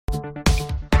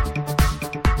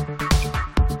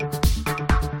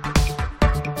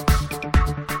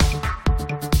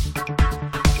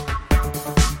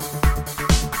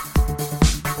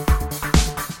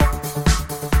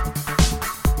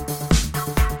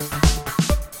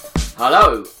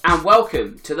Hello and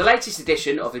welcome to the latest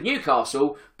edition of the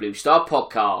Newcastle Blue Star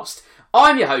podcast.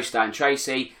 I'm your host Dan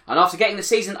Tracy, and after getting the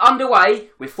season underway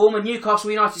with former Newcastle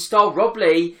United star Rob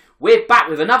Lee, we're back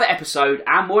with another episode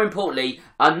and, more importantly,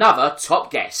 another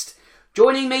top guest.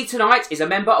 Joining me tonight is a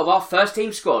member of our first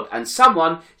team squad and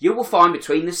someone you will find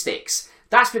between the sticks.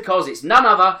 That's because it's none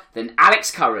other than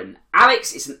Alex Curran.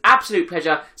 Alex, it's an absolute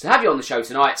pleasure to have you on the show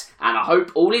tonight, and I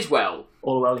hope all is well.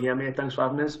 All well here, mate. Thanks for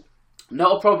having us.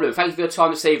 Not a problem. Thank you for your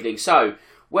time this evening. So,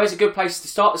 where's a good place to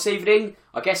start this evening?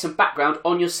 I guess some background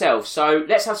on yourself. So,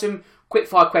 let's have some quick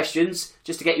fire questions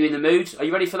just to get you in the mood. Are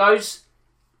you ready for those?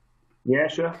 Yeah,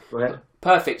 sure. Go ahead.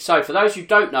 Perfect. So, for those who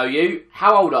don't know you,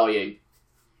 how old are you?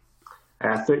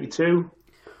 32.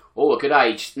 Oh, a good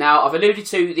age. Now, I've alluded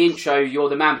to the intro, you're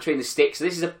the man between the sticks, so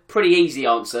this is a pretty easy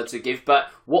answer to give, but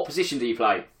what position do you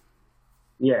play?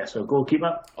 Yeah, so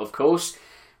goalkeeper. Of course.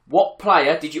 What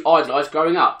player did you idolise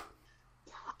growing up?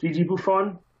 Gigi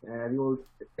Buffon, the old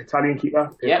Italian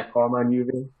keeper. Yep. Parma and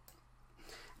Juve.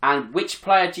 And which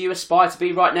player do you aspire to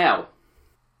be right now?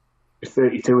 At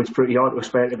 32, it's pretty hard to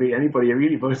aspire to be anybody,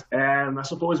 really, but I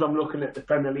suppose I'm looking at the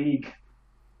Premier League.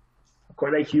 I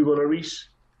quite like Hugo Lloris.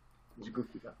 He's a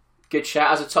good keeper. Good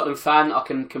shout. As a Tottenham fan, I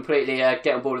can completely get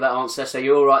on board with that answer, so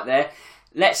you're all right there.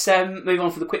 Let's move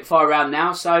on for the quickfire round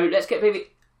now. So let's get a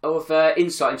bit of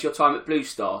insight into your time at Blue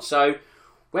Star. So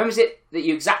when was it that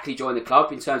you exactly joined the club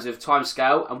in terms of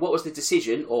timescale, and what was the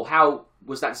decision, or how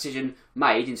was that decision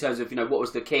made in terms of, what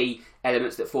was the key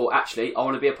elements that thought, actually, I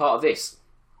want to be a part of this?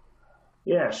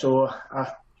 Yeah, so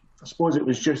I suppose it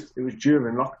was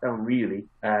during lockdown, really.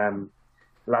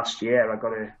 Last year, I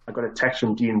got a text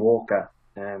from Dean Walker.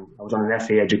 I was on an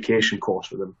FA education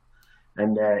course with him,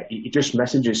 and he just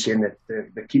messaged us saying that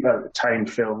the keeper at the time,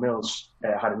 Phil Mills,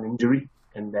 had an injury,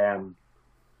 and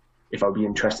if I'd be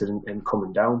interested in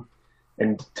coming down.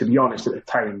 And to be honest, at the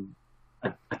time,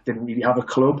 I didn't really have a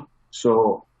club,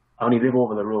 so I only live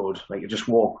over the road. Like, you just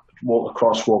walk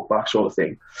across, walk back, sort of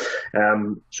thing.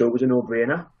 So it was a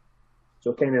no-brainer.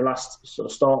 So kind of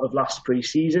start of last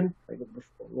pre-season, like the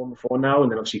one before now,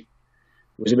 and then obviously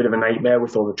it was a bit of a nightmare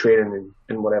with all the training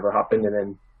and whatever happened. And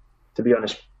then, to be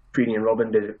honest, Preeny and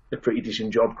Robin did a pretty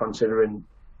decent job considering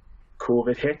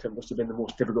COVID hit. It must have been the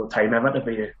most difficult time ever to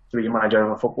be a manager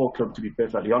of a football club, to be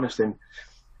perfectly honest. And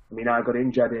I mean, I got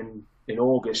injured in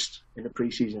August in a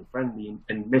pre-season friendly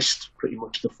and missed pretty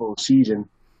much the full season.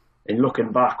 And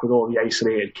looking back with all the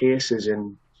isolated cases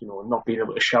and not being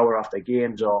able to shower after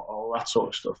games or all that sort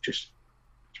of stuff, it's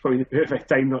probably the perfect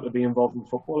time not to be involved in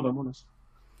football, if I'm honest.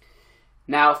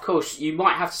 Now, of course, you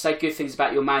might have to say good things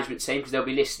about your management team because they'll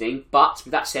be listening, but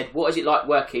with that said, what is it like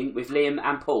working with Liam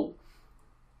and Paul?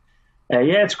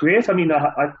 Yeah, it's great. I mean,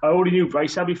 I already knew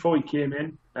Bryce before he came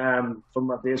in from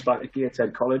my days back at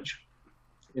Gateshead College.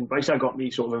 And Bryce got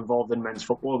me sort of involved in men's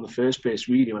football in the first place,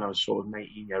 really, when I was sort of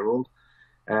 19,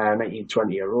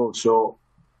 20-year-old. So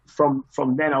from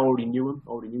then I already knew him,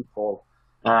 already knew Paul.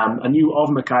 I knew of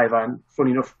McIver, and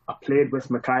funny enough, I played with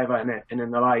McIver in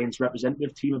an Alliance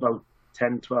representative team about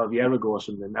 10, 12 years ago or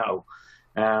something now.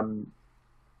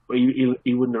 But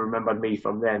he wouldn't have remembered me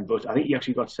from then. But I think he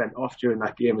actually got sent off during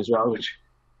that game as well,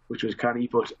 which was canny.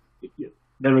 But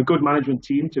they're a good management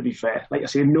team, to be fair. Like I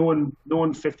say, knowing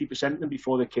 50% of them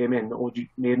before they came in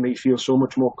made me feel so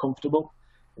much more comfortable.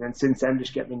 And then since then,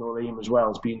 just getting to know Liam as well,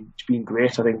 it's been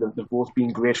great. I think that they've both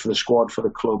been great for the squad, for the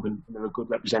club, and they're a good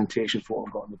representation for what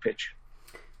I've got on the pitch.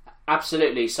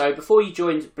 Absolutely. So before you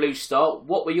joined Blue Star,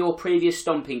 what were your previous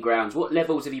stomping grounds? What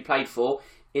levels have you played for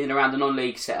in and around the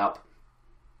non-league setup?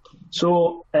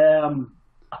 So I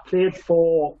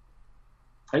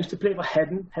used to play for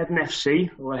Headon FC,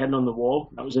 or Headon on the Wall.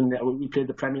 That was we played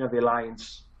the Premier of the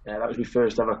Alliance. That was my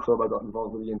first ever club. I got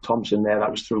involved with Ian Thompson there.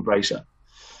 That was through Brycer.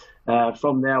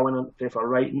 From there, I went on to play for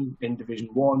Wrighton in Division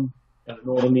 1 in the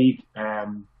Northern League.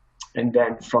 And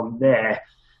then from there,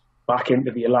 back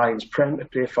into the Alliance Prem to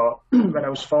play for Red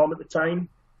House Farm at the time.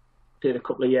 Played a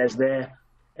couple of years there.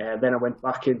 Then I went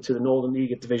back into the Northern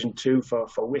League at Division 2 for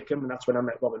Wickham, and that's when I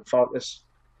met Robin Farkas.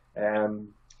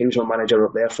 He was my manager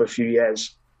up there for a few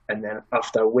years. And then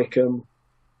after Wickham,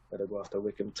 where did I go after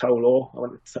Wickham? Towlaw. I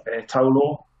went to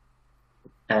Towlaw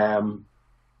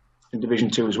in Division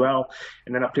 2 as well.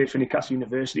 And then I played for Newcastle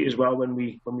University as well when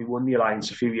we won the Alliance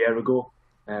a few years ago.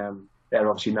 They're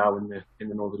obviously now in the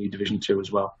Northern League Division 2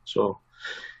 as well. So,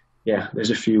 yeah, there's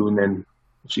a few, and then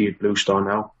obviously at Blue Star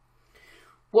now.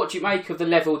 What do you make of the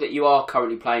level that you are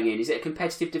currently playing in? Is it a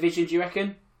competitive division, do you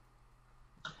reckon?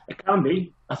 It can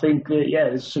be. I think,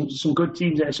 there's some good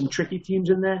teams there, some tricky teams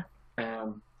in there. I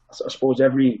suppose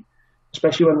every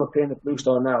especially when we're playing at Blue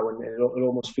Star now, and it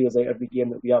almost feels like every game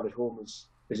that we have at home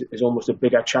is almost a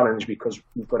bigger challenge because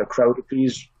we've got a crowd to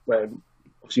please, where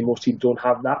obviously most teams don't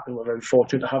have that, and we're very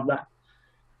fortunate to have that.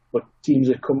 But teams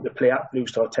that come to play at Blue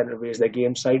Star tend to raise their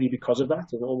game slightly because of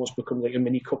that, and it almost becomes like a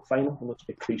mini cup final. I know it's a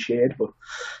bit cliched, but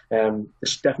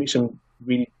there's definitely some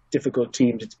really difficult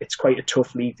teams. It's quite a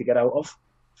tough league to get out of,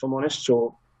 if I'm honest.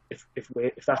 So if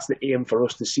that's the aim for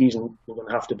us this season, we're going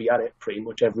to have to be at it pretty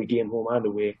much every game, home and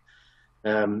away,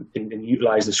 and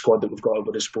utilise the squad that we've got at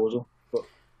our disposal. But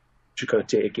just got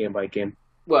to take it game by game.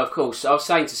 Well, of course. I was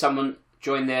saying to someone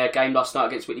during their game last night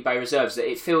against Whitley Bay Reserves that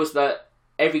it feels that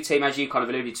every team, as you kind of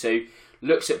alluded to,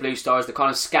 looks at Blue Star as the kind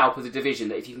of scalp of the division,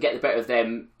 that if you can get the better of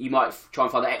them, you might try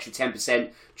and find that extra 10%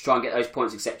 to try and get those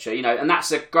points, etc. You know, and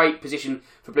that's a great position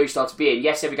for Blue Star to be in.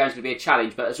 Yes, every game's going to be a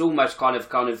challenge, but it's almost kind of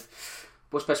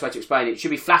what's the best way to explain it? You should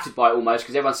be flattered by it almost,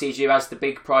 because everyone sees you as the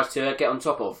big prize to get on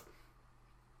top of.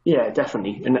 Yeah,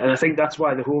 definitely. And I think that's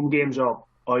why the home games are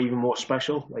even more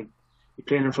special. Like, you're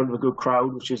playing in front of a good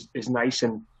crowd, which is nice,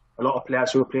 and a lot of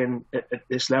players who are playing at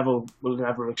this level will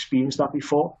never have experienced that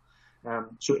before.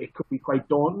 So it could be quite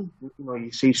daunting. You know,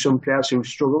 you see some players who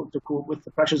struggle to cope with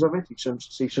the pressures of it. You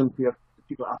see some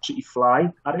people absolutely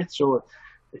fly at it. So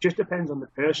it just depends on the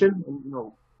person. And, you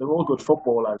know, they're all good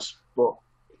footballers, but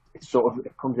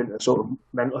it comes into a sort of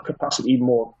mental capacity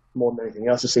more than anything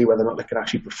else to see whether or not they can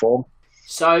actually perform.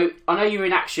 So I know you were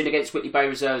in action against Whitley Bay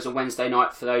Reserves on Wednesday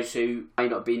night, for those who may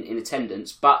not have been in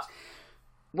attendance, but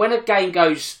when a game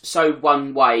goes so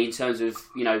one way in terms of,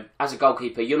 you know, as a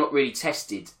goalkeeper, you're not really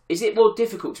tested. Is it more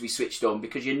difficult to be switched on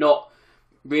because you're not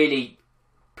really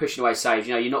pushing away saves?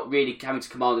 You know, you're not really having to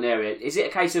command an area. Is it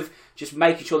a case of just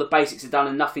making sure the basics are done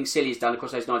and nothing silly is done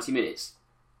across those 90 minutes?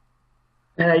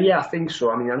 Yeah, I think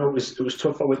so. I mean, I know it was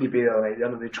tough for Whitley Bay. I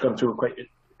know they've gone through quite a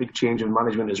big change of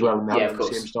management as well, and they haven't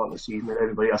the same start of the season that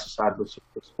everybody else has had with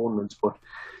postponements. But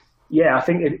yeah, I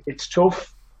think it's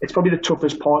tough. It's probably the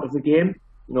toughest part of the game.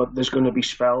 You know, there's going to be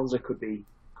spells. It could be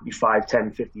 5,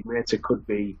 10, 15 minutes. It could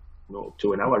be, you know, up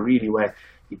to an hour really, where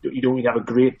you don't really have a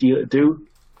great deal to do.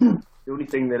 The only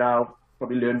thing that I've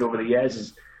probably learned over the years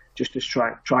is just to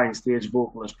try and stay as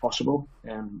vocal as possible.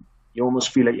 You almost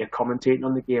feel like you're commentating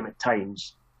on the game at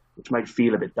times, which might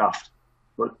feel a bit daft,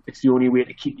 but it's the only way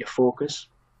to keep your focus,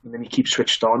 and then you keep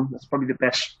switched on. That's probably the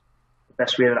best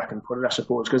way that I can put it, I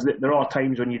suppose, because there are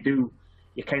times when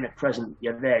you're kind of present,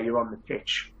 you're there, you're on the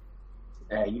pitch.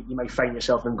 You might find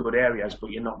yourself in good areas,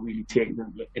 but you're not really taking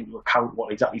into account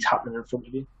what exactly is happening in front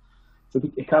of you. So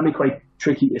it can be quite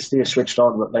tricky to stay switched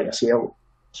on, but like I say, I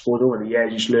suppose over the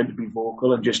years you just learn to be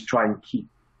vocal and just try and keep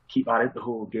at it the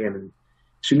whole game. And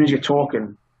as soon as you're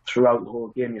talking throughout the whole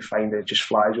game, you find that it just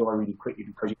flies over really quickly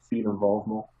because you feel involved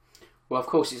more. Well, of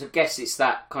course, I guess it's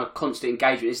that kind of constant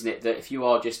engagement, isn't it? That if you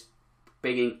are just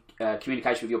being in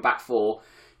communication with your back four,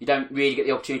 you don't really get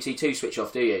the opportunity to switch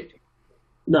off, do you?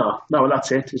 No,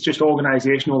 that's it. It's just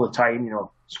organisation all the time, you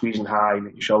know, squeezing high,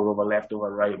 making your shoulder over left, over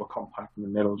right, we're compact in the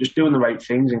middle, just doing the right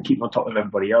things and keeping on top of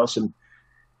everybody else. And,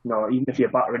 you know, even if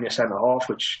you're battering your centre half,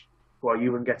 which, well,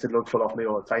 Ewan gets a look full off me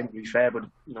all the time, to be fair, but,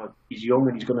 you know, he's young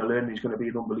and he's going to learn and he's going to be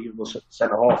an unbelievable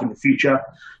centre half in the future.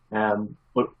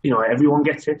 But, you know, everyone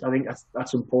gets it. I think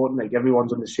that's important. Like,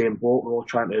 everyone's on the same boat. We're all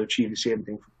trying to achieve the same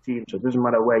thing for the team. So it doesn't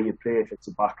matter where you play, if it's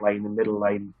the back line, the middle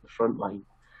line, the front line.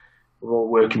 We're all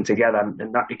working together,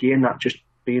 and that again, that just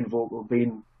being vocal,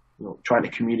 being, you know, trying to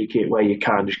communicate where you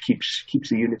can, just keeps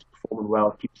the units performing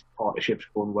well, keeps the partnerships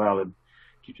going well, and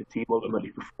keeps the team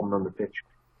ultimately performing on the pitch.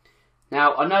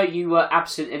 Now, I know you were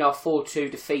absent in our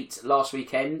 4-2 defeat last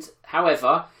weekend.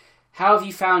 However, how have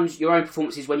you found your own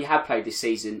performances when you have played this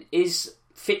season? Is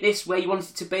fitness where you wanted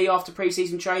it to be after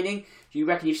pre-season training? Do you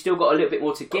reckon you've still got a little bit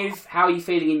more to give? How are you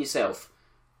feeling in yourself?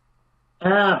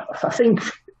 I think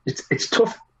it's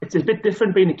tough. It's a bit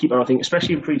different being a keeper, I think,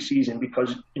 especially in pre-season,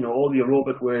 because, you know, all the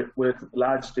aerobic work that the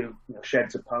lads do, you know,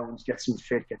 sheds of pounds, gets them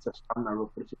fit, gets their stamina up.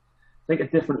 It's, I think, a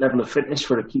different level of fitness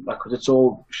for a keeper, because it's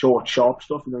all short, sharp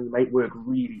stuff. You know, you might work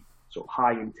really sort of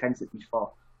high intensity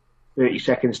for 30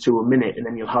 seconds to a minute, and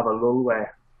then you'll have a lull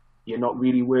where you're not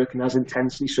really working as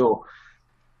intensely. So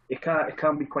it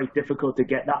can be quite difficult to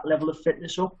get that level of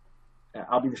fitness up.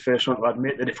 I'll be the first one to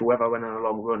admit that if whoever went on a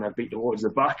long run, I'd be towards the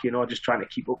back, you know, just trying to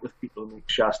keep up with people and make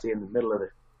sure I stay in the middle of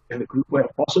the group where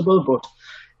possible. But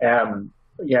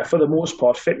yeah, for the most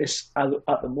part, fitness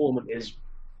at the moment is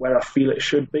where I feel it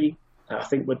should be. I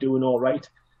think we're doing all right.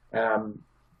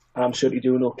 I'm certainly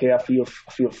doing okay. I feel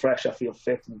fresh. I feel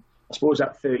fit. And I suppose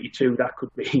at 32, that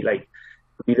could be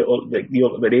the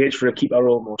ultimate age for a keeper,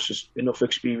 almost. Just enough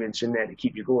experience in there to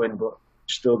keep you going, but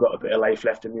still got a bit of life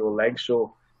left in the old legs.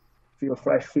 So feel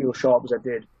fresh, feel sharp as I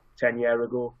did 10 years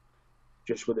ago.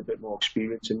 just with a bit more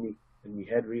experience in me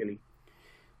head, really.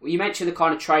 Well, you mentioned the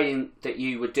kind of training that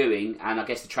you were doing, and I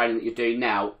guess the training that you're doing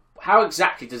now. How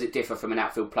exactly does it differ from an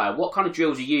outfield player? What kind of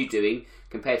drills are you doing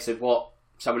compared to what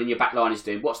someone in your back line is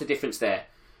doing? What's the difference there?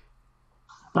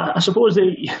 I suppose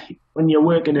when you're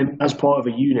working as part of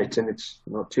a unit, and it's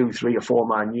 2, 3 or 4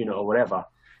 man unit or whatever,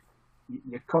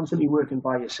 you're constantly working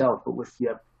by yourself, but with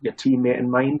your teammate in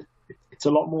mind. It's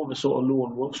a lot more of a sort of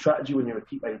lone wolf strategy when you're a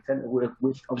keeper. You tend to work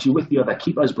with the other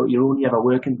keepers, but you're only ever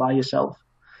working by yourself.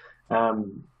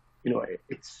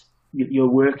 You're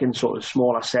working sort of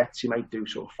smaller sets. You might do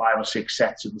sort of 5 or 6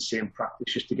 sets of the same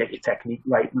practice just to get your technique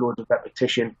right, loads of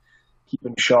repetition,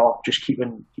 keeping sharp, just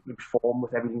keeping form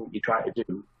with everything that you try to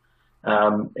do,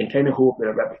 and kind of hope that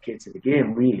it replicates in the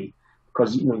game, really,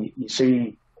 because you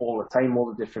see all the time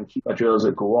all the different keeper drills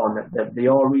that go on. They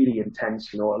are really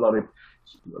intense. A lot of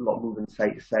moving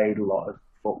side to side, a lot of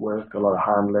footwork, a lot of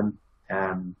handling,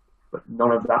 but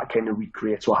none of that kind of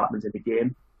recreates what happens in the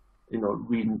game.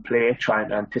 Reading play, trying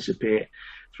to anticipate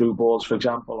through balls, for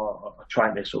example, or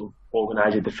trying to sort of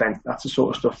organise your defence. That's the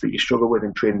sort of stuff that you struggle with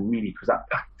in training, really, because that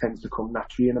tends to come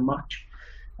naturally in a match.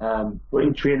 But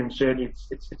in training, certainly,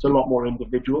 it's a lot more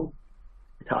individual.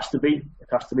 It has to be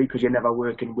because you're never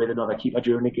working with another keeper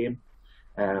during a game.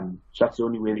 So that's the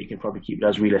only way that you can probably keep it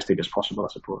as realistic as possible,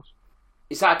 I suppose.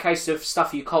 Is that a case of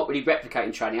stuff you can't really replicate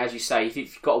in training? As you say, if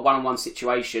you've got a one-on-one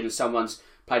situation and someone's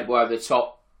played the ball over the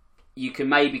top, you can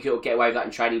maybe get away with that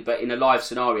in training, but in a live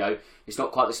scenario, it's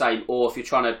not quite the same. Or if you're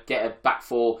trying to get a back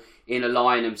four in a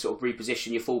line and sort of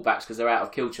reposition your fullbacks because they're out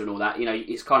of kilter and all that,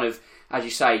 it's kind of, as you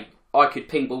say, I could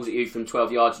ping balls at you from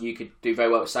 12 yards and you could do very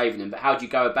well at saving them, but how do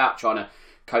you go about trying to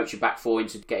coach your back four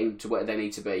into getting to where they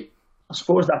need to be? I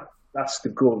suppose that's the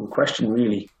golden question,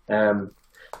 really.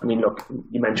 Look,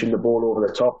 you mentioned the ball over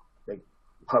the top.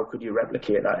 How could you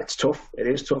replicate that? It's tough. It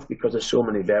is tough because there's so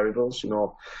many variables.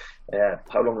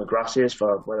 How long the grass is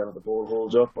for whether or not the ball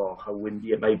holds up, or how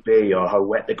windy it might be, or how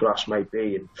wet the grass might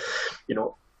be, and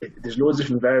there's loads of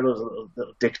different variables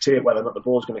that'll dictate whether or not the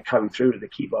ball's going to carry through to the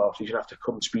keeper, or if he's going to have to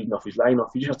come speeding off his line, or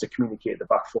if he just has to communicate the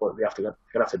back four that they're going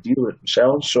to have to deal with it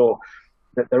themselves. So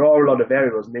there are a lot of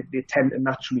variables, and they tend to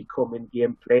naturally come in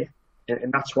gameplay,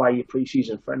 and that's why your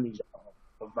pre-season friendlies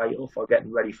are vital for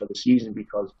getting ready for the season,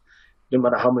 because no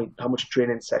matter how many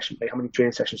training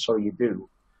sessions you do,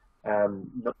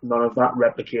 none of that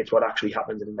replicates what actually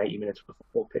happens in the 90 minutes of the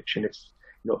football pitch, and it's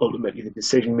ultimately the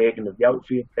decision making of the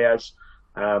outfield players,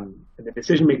 and the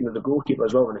decision making of the goalkeeper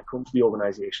as well when it comes to the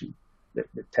organisation that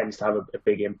tends to have a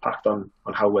big impact on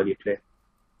how well you play.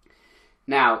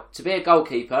 Now, to be a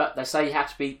goalkeeper, they say you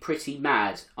have to be pretty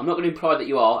mad. I'm not going to imply that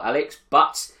you are, Alex,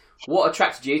 but what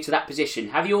attracted you to that position?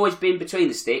 Have you always been between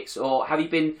the sticks, or have you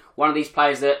been one of these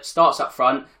players that starts up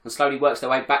front and slowly works their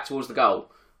way back towards the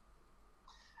goal?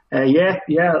 Yeah.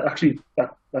 Actually,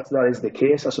 that is the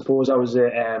case. I suppose I was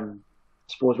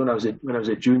when I was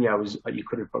a junior, I was, you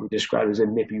could have probably described as a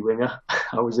nippy winger.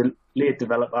 I was a late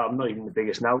developer. I'm not even the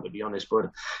biggest now, to be honest, but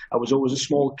I was always a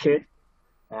small kid.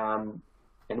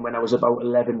 And when I was about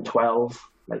 11, 12,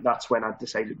 that's when I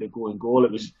decided to go in goal.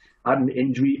 I had an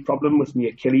injury problem with my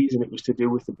Achilles, and it was to do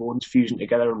with the bones fusing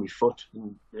together on my foot.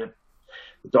 And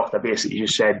the doctor basically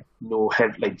just said no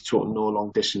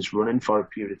long distance running for a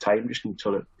period of time, just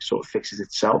until it sort of fixes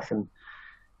itself. And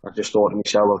I just thought to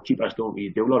myself, well, keepers don't really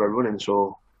do a lot of running,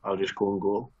 so I'll just go and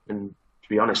goal. And to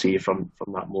be honest with you, from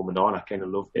that moment on, I kind of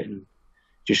loved it and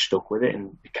just stuck with it,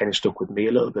 and it kind of stuck with me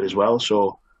a little bit as well.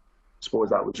 So I suppose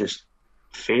that was just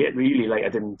fate, really.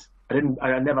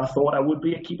 I never thought I would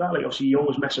be a keeper. Obviously, you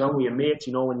always mess around with your mates,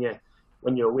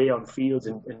 when you're away on fields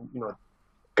and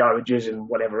garages and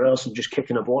whatever else, and just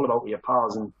kicking a ball about with your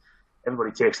pals, and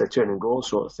everybody takes their turn and goal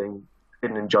sort of thing.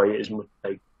 Didn't enjoy it as much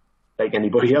like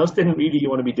anybody else. Didn't really. You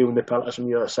want to be doing the pelters from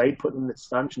the other side, putting the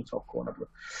stanchion top corner. But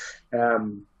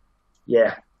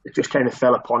it just kind of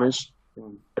fell upon us,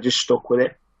 and I just stuck with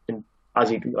it. And I'm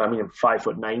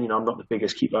 5'9", I'm not the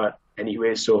biggest keeper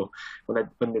anyway, so when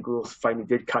the growth finally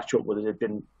did catch up with us, it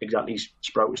didn't exactly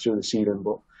sprout us through the ceiling,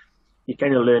 but you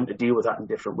kind of learn to deal with that in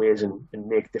different ways and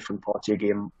make different parts of your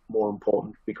game more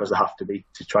important, because they have to be,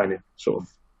 to try to sort of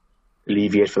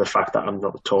alleviate for the fact that I'm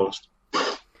not the tallest.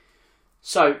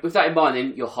 So with that in mind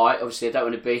then, your height, obviously I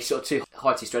don't want to be sort of too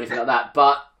heightist or anything like that,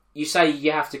 but you say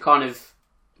you have to kind of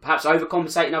perhaps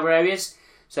overcompensate in other areas.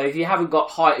 So if you haven't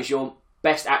got height as your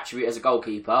best attribute as a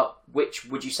goalkeeper, which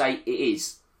would you say it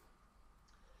is?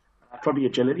 Probably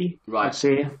agility, right. I'd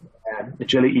say.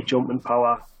 Agility, jumping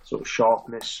power, sort of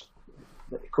sharpness.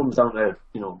 It comes down to,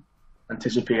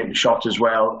 anticipating shots as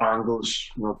well, angles,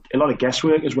 a lot of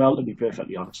guesswork as well, to be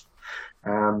perfectly honest.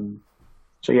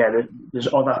 So yeah, there's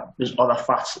other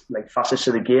facets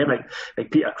to the game.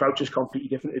 Like Peter Crouch is completely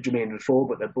different to Jermaine Defoe,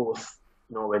 but they're both,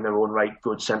 you know, in their own right,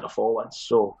 good centre forwards.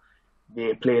 So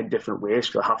they play in different ways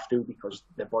because they have to, because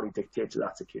their body dictates that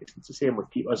that's the case. It's the same with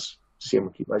keepers.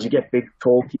 You get big,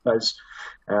 tall keepers,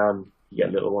 you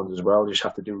get little ones as well. You just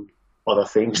have to do other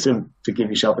things to give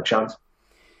yourself a chance.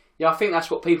 Yeah, I think that's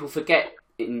what people forget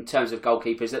in terms of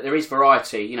goalkeepers, that there is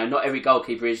variety. You know, not every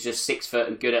goalkeeper is just 6 foot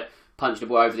and good at punching the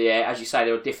ball over the air. As you say,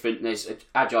 there are different. There's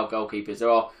agile goalkeepers. There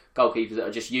are goalkeepers that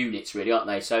are just units, really, aren't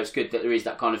they? So it's good that there is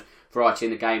that kind of variety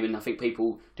in the game, and I think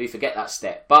people do forget that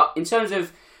step. But in terms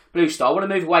of Blue Star, I want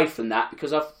to move away from that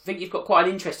because I think you've got quite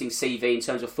an interesting CV in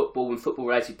terms of football and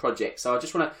football-related projects. So I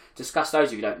just want to discuss those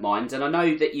if you don't mind. And I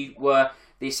know that you were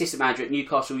the assistant manager at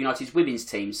Newcastle United's women's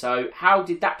team. So how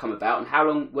did that come about, and how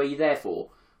long were you there for?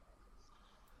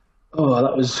 Oh,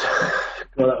 that was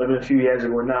a few years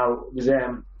ago now. It was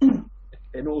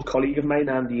an old colleague of mine,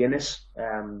 Andy Innes,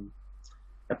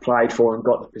 applied for and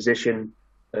got the position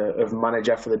of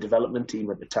manager for the development team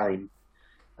at the time.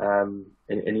 And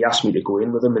he asked me to go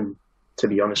in with him, and to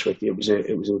be honest with you,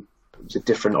 it was a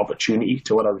different opportunity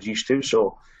to what I was used to.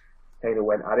 So kind of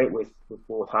went at it with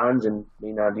both hands, and me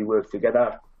and Andy worked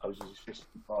together. I was his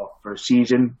assistant for a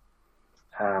season.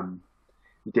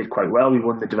 We did quite well. We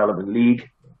won the development league.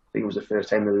 I think it was the first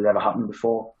time that it had ever happened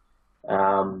before.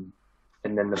 And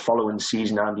then the following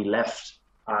season, Andy left,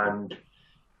 and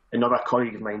another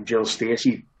colleague of mine, Jill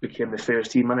Stacey, became the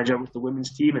first team manager with the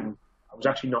women's team. And I was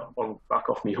actually not long back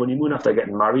off my honeymoon after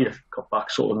getting married. I got back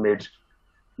sort of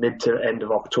mid to end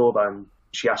of October, and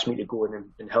she asked me to go in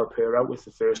and help her out with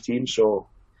the first team. So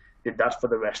did that for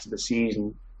the rest of the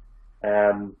season,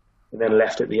 and then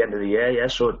left at the end of the year. Yeah,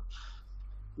 so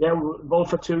yeah, we were involved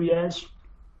for 2 years.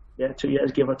 Yeah, 2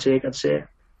 years give or take, I'd say.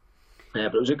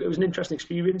 But it was an interesting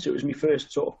experience. It was my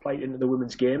first sort of plight into the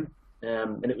women's game,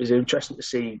 and it was interesting to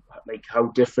see like how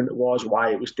different it was,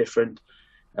 why it was different.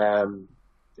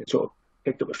 It sort of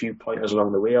picked up a few pointers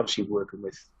along the way, obviously working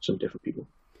with some different people.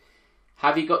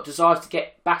 Have you got desires to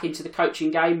get back into the coaching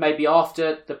game, maybe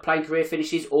after the playing career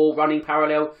finishes, or running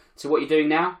parallel to what you're doing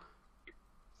now?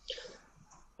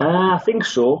 I think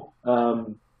so.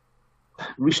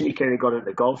 Recently kind of got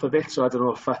into golf a bit, so I don't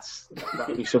know if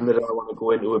that'd be something that I want to go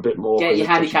into a bit more. Get your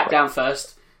handicap down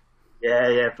first.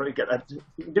 Yeah, probably get that.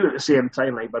 You can do it at the same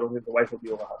time, like, but I don't think the wife will be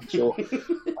over happy. So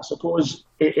I suppose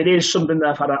it is something that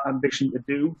I've had an ambition to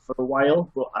do for a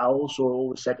while, but I also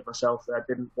always said to myself that I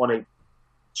didn't want to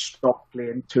stop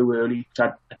playing too early.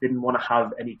 I didn't want to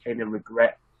have any kind of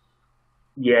regret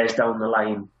years down the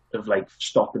line of like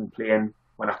stopping playing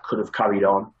when I could have carried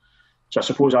on. So I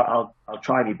suppose I'll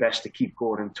try my best to keep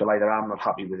going until either I'm not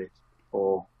happy with it,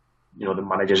 or you know the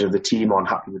managers of the team aren't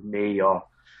happy with me, or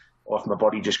if my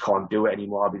body just can't do it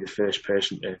anymore, I'll be the first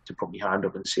person to put my hand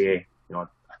up and say, you know,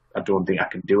 I don't think I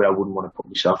can do it. I wouldn't want to put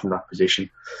myself in that position.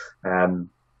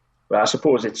 But I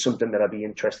suppose it's something that I'd be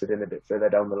interested in a bit further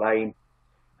down the line.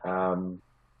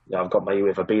 I've got my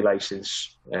UEFA B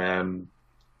licence,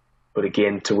 but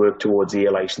again, to work towards the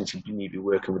A licence, you need to be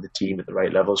working with the team at the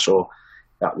right level. So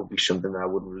that would be something that I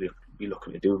wouldn't really be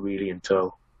looking to do really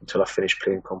until I finish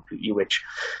playing completely. Which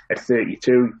at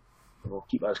 32, you know,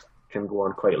 keepers can go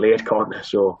on quite late, can't they?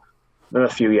 So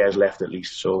another few years left at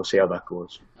least. So we'll see how that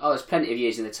goes. Oh, there's plenty of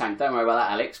years in the tank. Don't worry about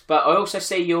that, Alex. But I also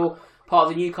see you're part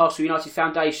of the Newcastle United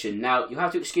Foundation. Now, you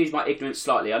have to excuse my ignorance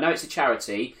slightly. I know it's a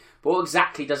charity, but what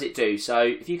exactly does it do? So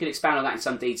if you could expand on that in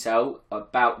some detail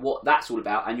about what that's all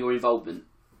about and your involvement.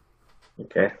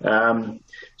 Okay.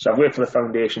 So I've worked for the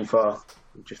foundation for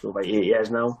just over 8 years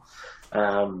now.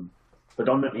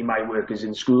 Predominantly my work is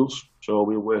in schools. So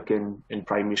we work in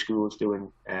primary schools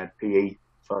doing PE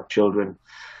for children,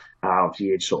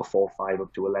 obviously age sort of 4, 5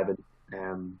 up to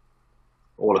 11,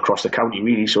 all across the county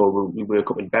really. So we work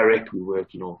up in Berwick, we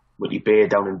work, you know, Whitley Bay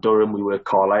down in Durham, we work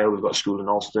Carlisle, we've got a school in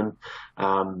Alston. You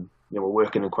know, we're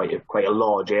working in quite a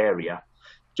large area,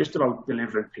 just about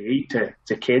delivering PE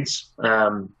to kids.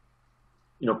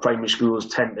 You know, primary schools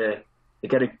tend to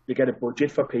get a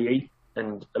budget for PE,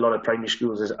 and a lot of primary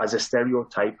schools, as a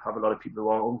stereotype, have a lot of people who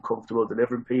are uncomfortable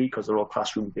delivering PE because they're all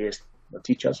classroom-based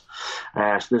teachers.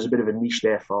 So there's a bit of a niche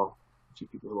there for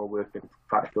people who are working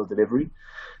practical delivery.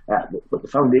 But the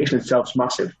foundation itself is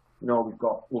massive. You know, we've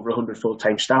got over 100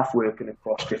 full-time staff working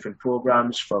across different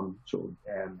programs, from sort of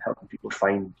helping people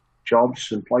find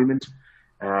jobs, employment,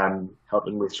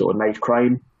 helping with sort of night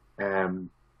crime,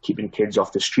 keeping kids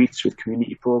off the streets with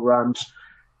community programs.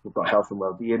 We've got health and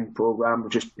wellbeing program.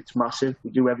 It's massive.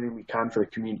 We do everything we can for the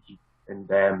community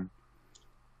and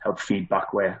help feed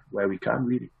back where we can,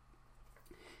 really.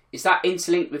 Is that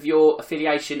interlinked with your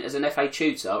affiliation as an FA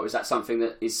tutor, or is that something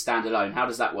that is standalone? How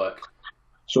does that work?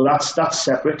 So that's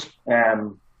separate.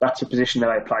 That's a position that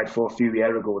I applied for a few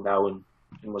years ago now and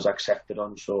was accepted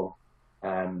on. So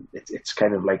it's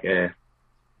kind of like a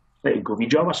govy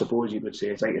job, I suppose you could say.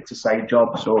 It's a side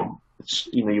job. So it's,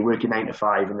 you know, you work 9 to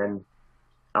 5, and then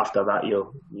after that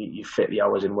you fit the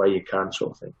hours in where you can,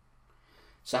 sort of thing.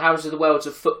 So how does the worlds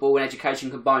of football and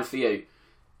education combine for you?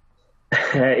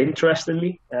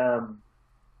 Interestingly,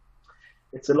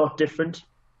 it's a lot different.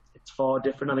 It's far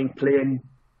different. I think playing,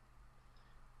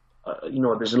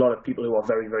 there's a lot of people who are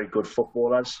very, very good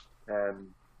footballers,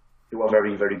 who are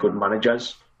very, very good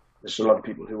managers. There's a lot of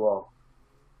people who are,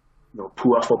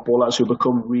 poor footballers who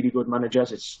become really good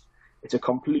managers. It's a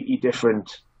completely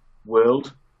different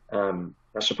world.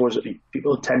 I suppose that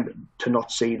people tend to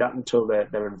not see that until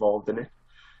they're involved in it.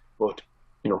 But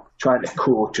trying to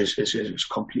coach is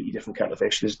a completely different kettle of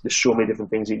fish. There's so many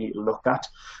different things you need to look at.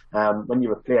 When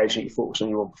you're a player, you need to focus on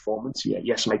your own performance.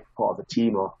 Yes, make part of a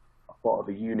team or a part of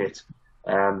a unit.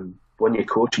 When you're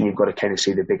coaching, you've got to kind of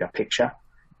see the bigger picture.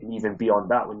 And even beyond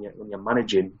that, when you're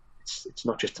managing, it's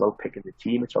not just about picking the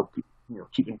team. It's about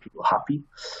keeping people happy.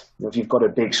 If you've got a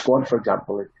big squad, for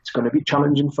example, it's going to be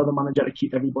challenging for the manager to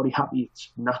keep everybody happy.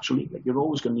 It's naturally, you're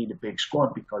always going to need a big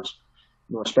squad because,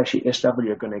 especially at this level,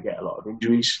 you're going to get a lot of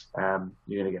injuries.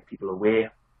 You're going to get people away,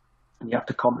 and you have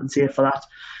to compensate for that.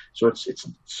 So it's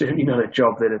certainly not a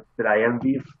job that I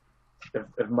envy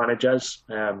of managers.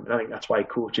 And I think that's why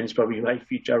coaching is probably my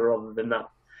future rather than that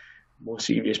more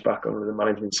serious background of the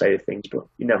management side of things. But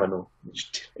you never know.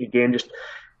 Just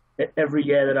every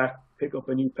year that I pick up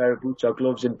a new pair of boots or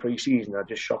gloves in pre-season, I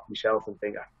just shock myself and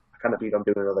think I can't believe I'm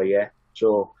doing another year.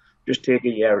 So just take a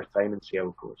year at a time and see how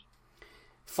it goes.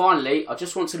 Finally, I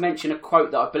just want to mention a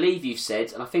quote that I believe you've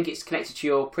said, and I think it's connected to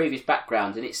your previous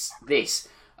background, and it's this: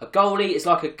 a goalie is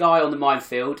like a guy on the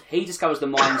minefield. He discovers the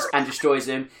mines and destroys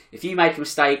them. If you make a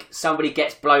mistake, somebody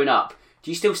gets blown up. Do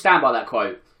you still stand by that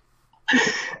quote?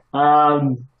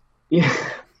 Yeah,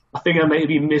 I think I may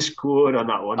be misquoted on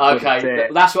that one. Okay,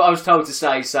 but, that's what I was told to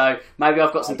say, so maybe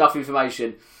I've got some duff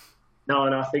information. No,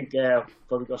 I think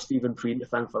probably got Stephen Preen to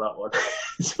thank for that one.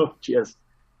 So cheers,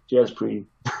 Preen.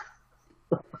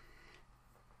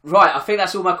 Right, I think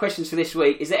that's all my questions for this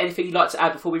week. Is there anything you'd like to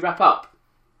add before we wrap up?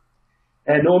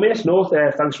 No, mate. No,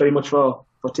 thanks very much for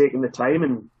taking the time,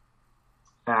 and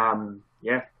hope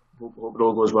it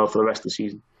all goes well for the rest of the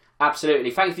season. Absolutely.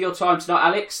 Thank you for your time tonight,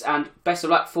 Alex, and best of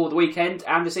luck for the weekend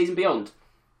and the season beyond.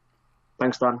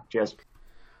 Thanks, Dan. Cheers.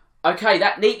 Okay,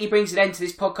 that neatly brings an end to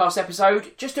this podcast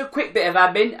episode. Just a quick bit of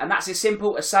admin, and that's as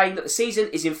simple as saying that the season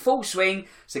is in full swing,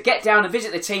 so get down and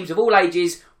visit the teams of all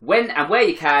ages when and where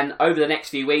you can over the next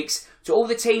few weeks. To all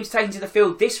the teams taken to the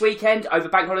field this weekend over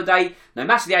Bank Holiday, no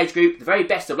matter the age group, the very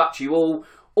best of luck to you all.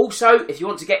 Also, if you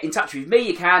want to get in touch with me,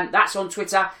 you can. That's on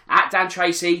Twitter,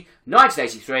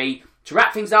 @DanTracy1983. To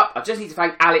wrap things up, I just need to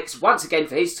thank Alex once again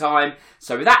for his time.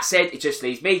 So with that said, it just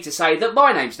leaves me to say that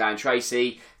my name's Dan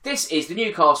Tracy. This is the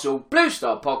Newcastle Blue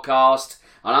Star Podcast.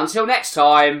 And until next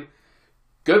time,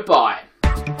 goodbye.